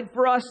died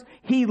for us,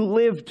 he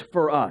lived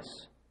for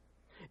us.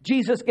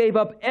 Jesus gave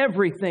up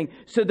everything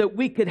so that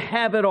we could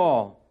have it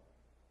all.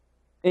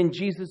 In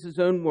Jesus'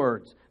 own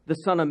words, the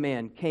Son of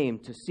Man came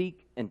to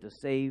seek and to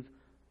save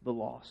the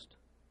lost.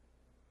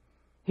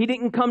 He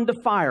didn't come to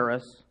fire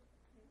us.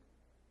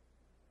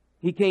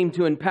 He came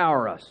to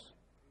empower us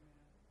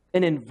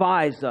and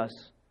advise us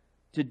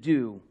to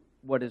do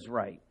what is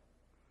right.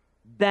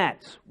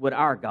 That's what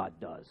our God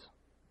does.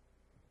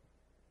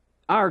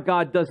 Our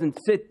God doesn't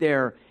sit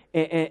there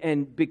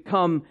and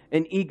become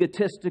an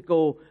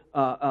egotistical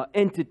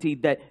entity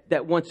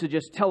that wants to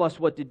just tell us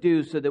what to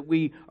do so that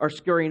we are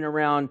scurrying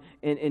around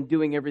and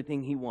doing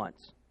everything he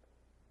wants.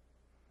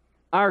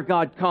 Our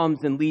God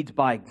comes and leads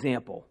by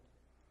example.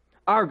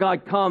 Our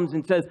God comes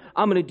and says,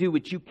 I'm going to do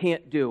what you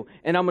can't do,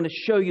 and I'm going to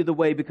show you the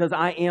way because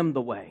I am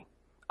the way.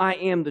 I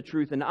am the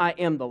truth, and I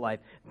am the life.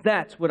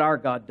 That's what our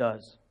God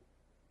does.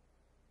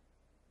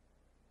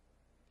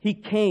 He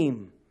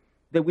came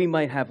that we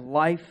might have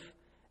life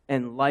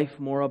and life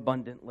more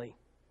abundantly.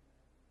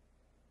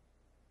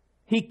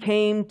 He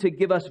came to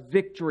give us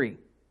victory.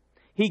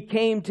 He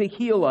came to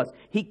heal us.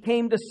 He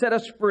came to set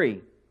us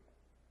free.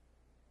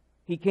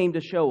 He came to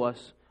show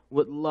us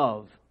what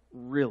love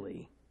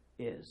really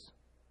is.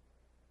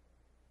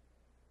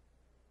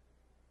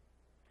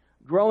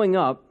 Growing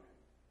up,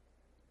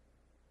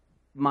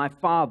 my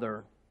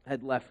father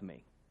had left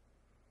me,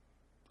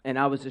 and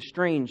I was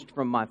estranged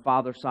from my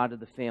father's side of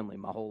the family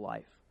my whole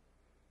life.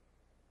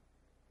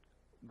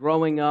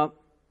 Growing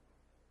up,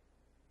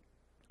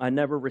 I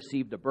never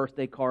received a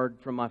birthday card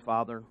from my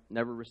father,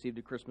 never received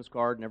a Christmas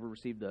card, never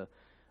received a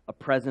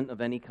present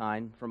of any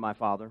kind from my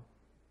father.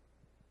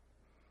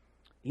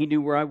 He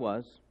knew where I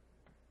was.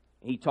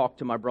 He talked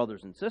to my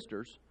brothers and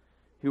sisters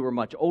who were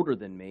much older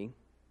than me.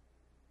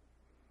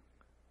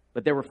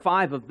 But there were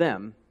 5 of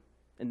them,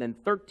 and then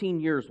 13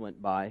 years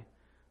went by,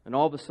 and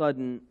all of a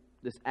sudden,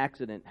 this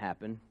accident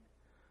happened.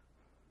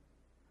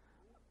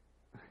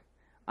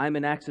 I'm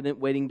an accident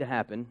waiting to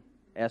happen.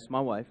 Ask my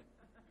wife.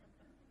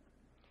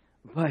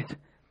 But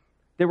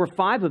there were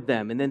 5 of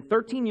them, and then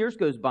 13 years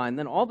goes by, and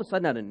then all of a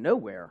sudden, out of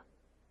nowhere,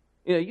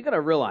 you got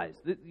to realize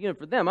that,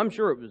 for them, I'm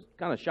sure it was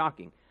kind of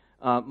shocking.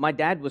 My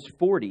dad was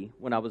 40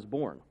 when I was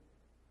born.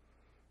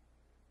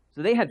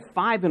 So they had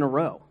 5 in a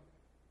row.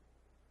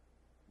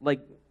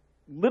 Like,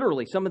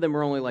 literally, some of them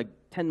were only like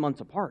 10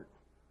 months apart.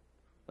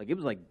 Like, it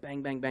was like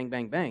bang, bang, bang,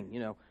 bang,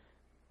 bang,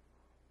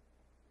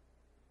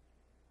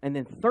 And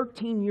then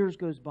 13 years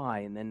goes by,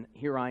 and then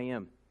here I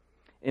am.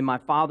 And my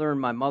father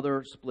and my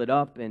mother split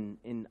up,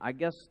 and I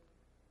guess,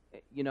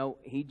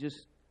 he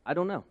just, I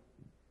don't know.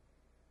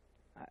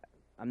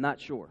 I'm not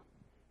sure.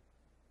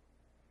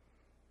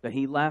 But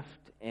he left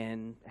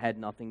and had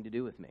nothing to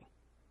do with me.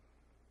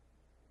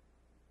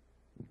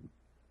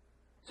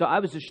 So I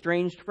was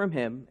estranged from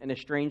him and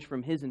estranged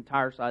from his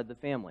entire side of the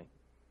family.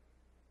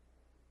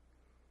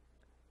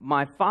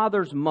 My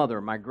father's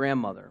mother, my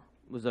grandmother,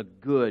 was a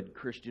good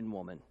Christian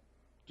woman.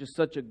 Just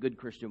such a good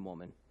Christian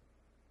woman.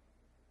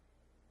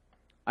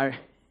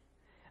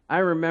 I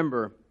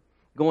remember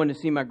going to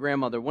see my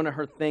grandmother. One of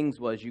her things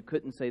was you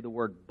couldn't say the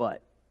word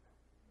but.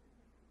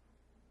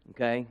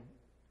 Okay?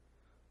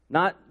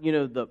 Not,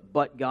 the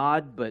but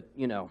God, but,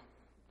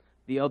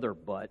 the other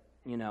but,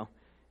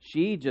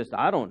 She just,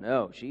 I don't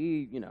know.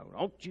 She,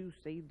 don't you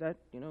say that,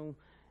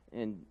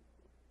 And,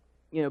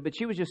 but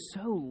she was just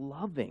so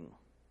loving.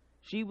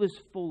 She was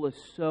full of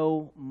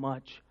so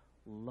much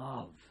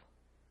love.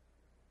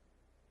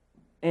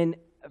 And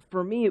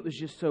for me, it was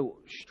just so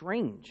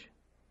strange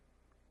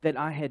that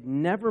I had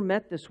never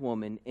met this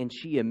woman, and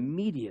she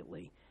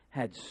immediately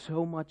had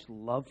so much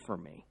love for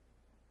me.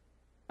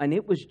 And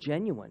it was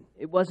genuine.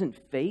 It wasn't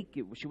fake.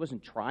 She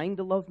wasn't trying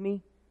to love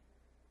me.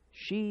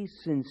 She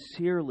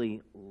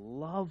sincerely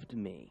loved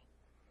me.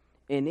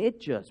 And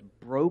it just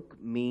broke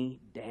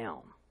me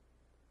down.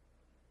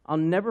 I'll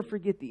never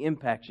forget the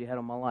impact she had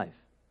on my life.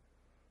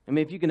 I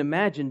mean, if you can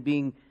imagine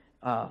being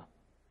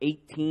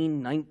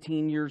 18,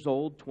 19 years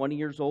old, 20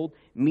 years old,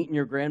 meeting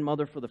your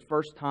grandmother for the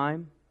first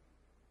time.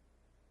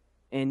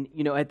 And,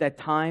 at that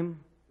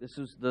time, this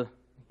was the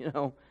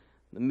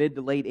the mid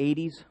to late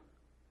 80s.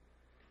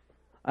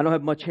 I don't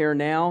have much hair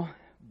now,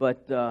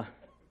 but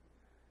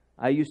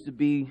I used to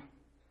be,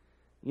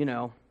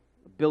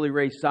 Billy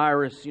Ray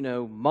Cyrus,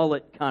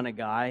 mullet kind of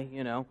guy,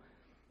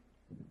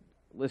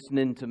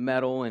 listening to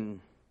metal and,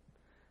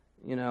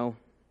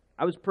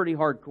 I was pretty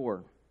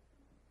hardcore.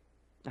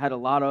 I had a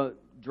lot of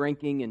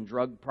drinking and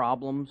drug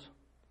problems,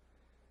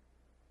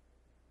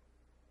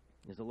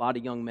 as a lot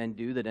of young men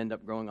do that end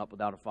up growing up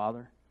without a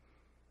father.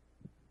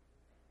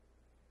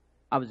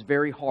 I was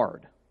very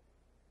hard.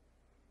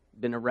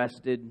 Been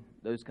arrested,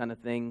 those kind of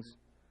things.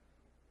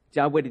 See,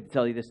 I waited to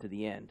tell you this to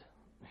the end,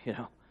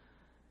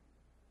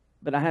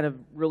 But I had a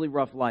really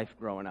rough life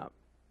growing up.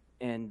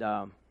 And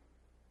so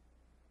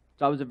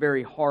I was a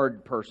very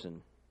hard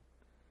person.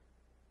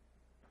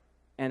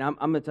 And I'm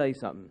going to tell you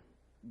something.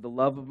 The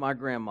love of my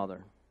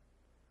grandmother,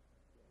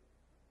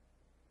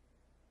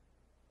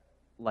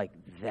 like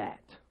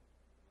that.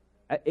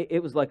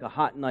 It was like a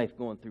hot knife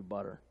going through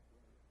butter.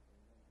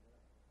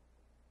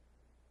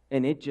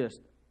 And it just,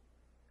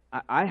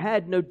 I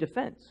had no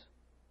defense.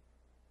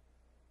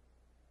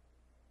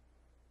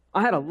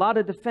 I had a lot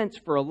of defense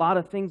for a lot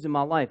of things in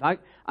my life. I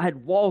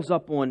had walls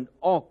up on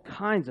all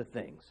kinds of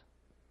things.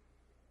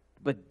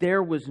 But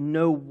there was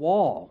no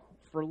wall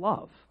for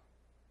love.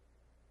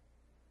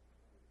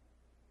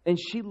 And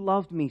she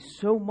loved me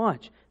so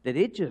much that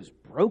it just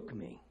broke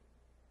me.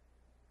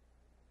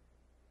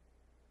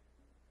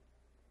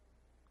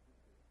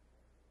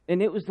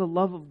 And it was the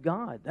love of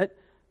God. I'm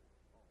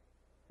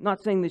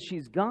not saying that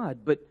she's God,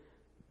 but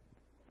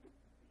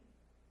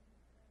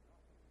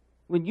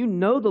when you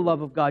know the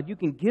love of God, you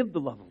can give the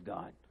love of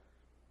God.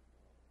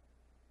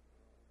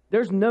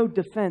 There's no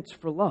defense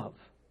for love.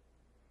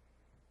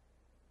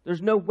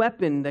 There's no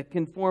weapon that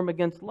can form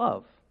against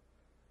love.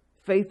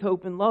 Faith,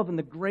 hope, and love, and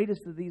the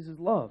greatest of these is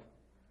love.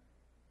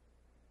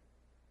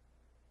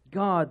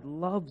 God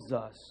loves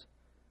us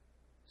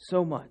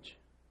so much.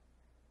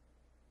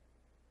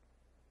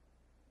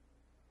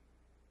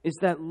 It's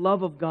that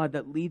love of God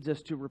that leads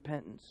us to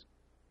repentance.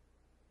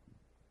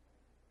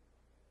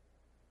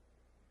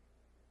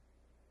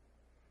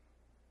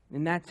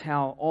 And that's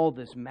how all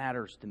this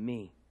matters to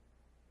me.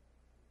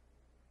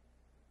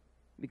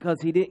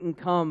 Because He didn't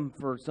come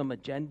for some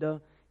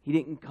agenda. He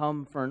didn't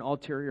come for an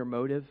ulterior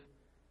motive.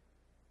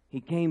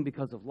 He came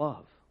because of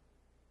love.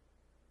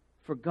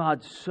 For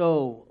God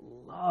so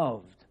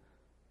loved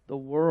the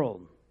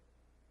world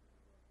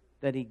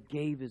that He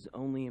gave His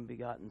only and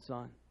begotten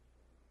Son.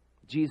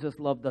 Jesus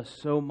loved us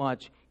so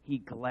much, He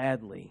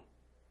gladly,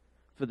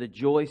 for the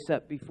joy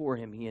set before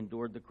Him, He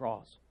endured the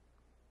cross.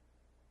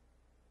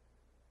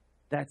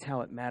 That's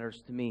how it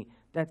matters to me.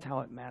 That's how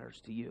it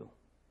matters to you.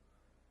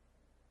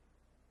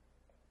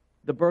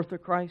 The birth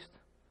of Christ,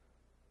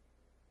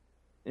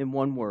 in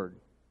one word,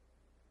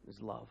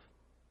 is love.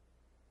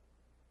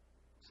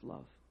 It's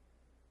love.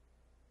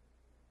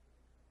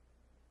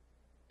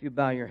 If you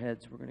bow your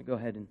heads, we're going to go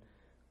ahead and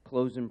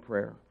close in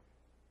prayer.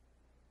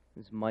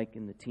 As Mike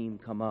and the team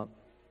come up.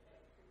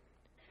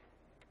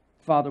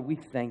 Father, we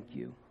thank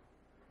You.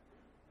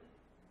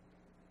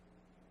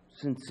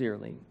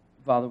 Sincerely.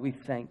 Father, we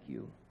thank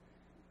You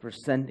for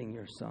sending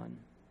Your Son.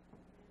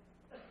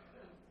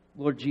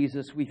 Lord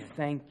Jesus, we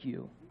thank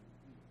You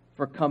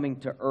for coming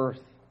to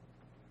earth,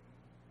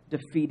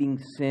 defeating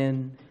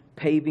sin,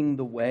 paving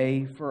the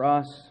way for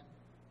us,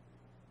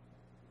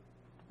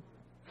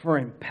 for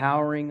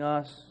empowering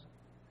us,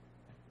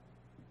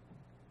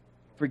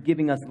 for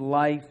giving us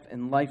life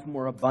and life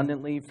more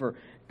abundantly, for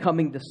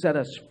coming to set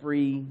us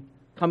free,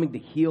 coming to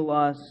heal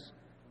us,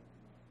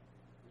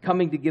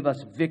 coming to give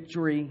us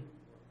victory.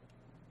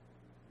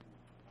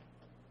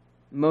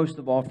 Most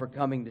of all, for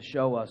coming to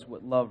show us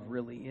what love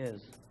really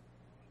is.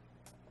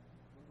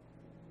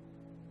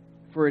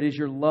 For it is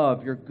Your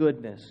love, Your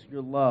goodness,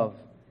 Your love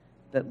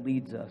that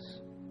leads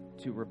us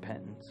to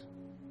repentance.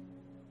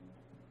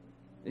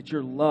 It's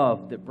Your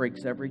love that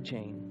breaks every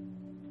chain.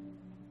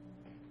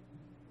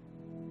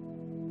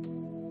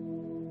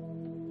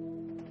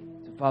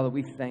 So, Father,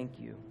 we thank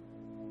You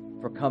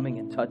for coming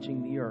and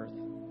touching the earth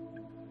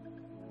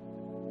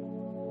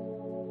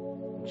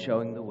and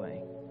showing the way.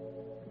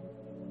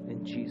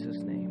 In Jesus'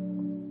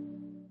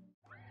 name.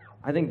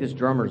 I think this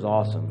drummer's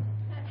awesome.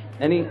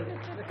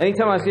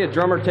 Anytime I see a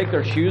drummer take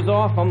their shoes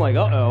off, I'm like,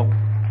 uh-oh.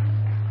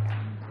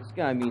 This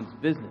guy means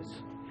business.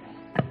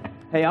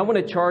 Hey, I want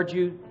to charge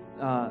you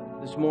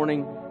this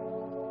morning.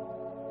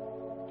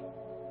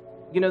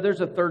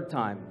 There's a third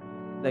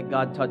time that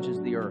God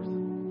touches the earth.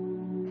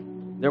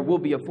 There will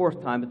be a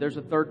fourth time, but there's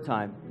a third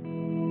time.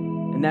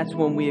 And that's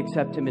when we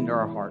accept Him into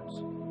our hearts.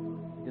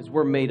 Because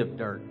we're made of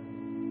dirt.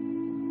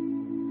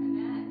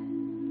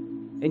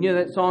 And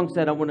that song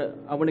said, I want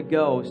to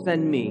go,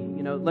 send me,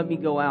 let me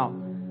go out.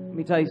 Let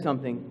me tell you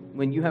something.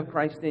 When you have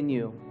Christ in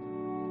you,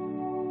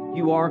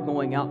 you are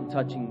going out and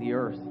touching the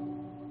earth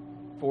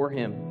for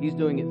Him. He's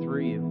doing it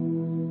through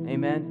you.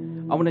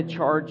 Amen. I want to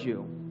charge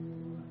you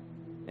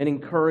and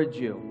encourage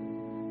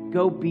you.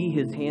 Go be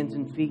His hands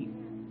and feet.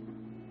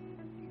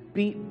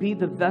 Be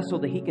the vessel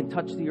that He can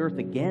touch the earth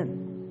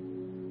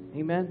again.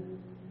 Amen.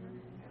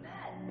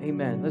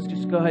 Amen. Let's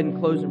just go ahead and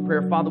close in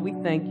prayer. Father, we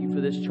thank you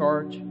for this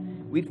charge.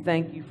 We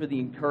thank you for the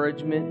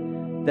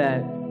encouragement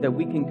that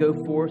we can go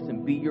forth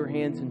and be your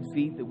hands and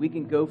feet, that we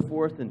can go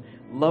forth and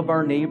love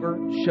our neighbor,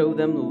 show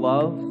them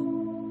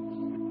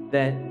love,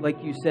 that,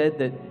 like you said,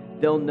 that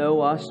they'll know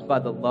us by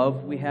the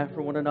love we have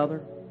for one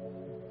another.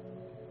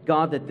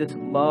 God, that this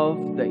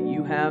love that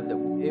you have, that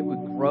it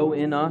would grow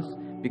in us,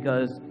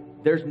 because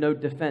there's no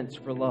defense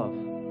for love.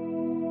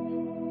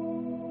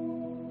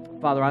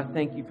 Father, I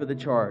thank you for the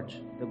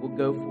charge that will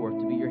go forth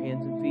to be your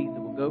hands and feet,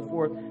 that will go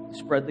forth to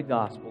spread the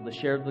gospel, to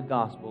share the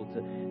gospel,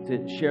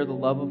 to share the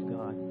love of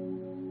God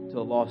to a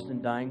lost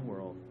and dying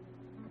world.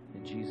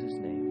 In Jesus'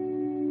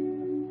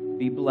 name,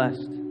 be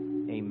blessed.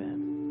 Amen.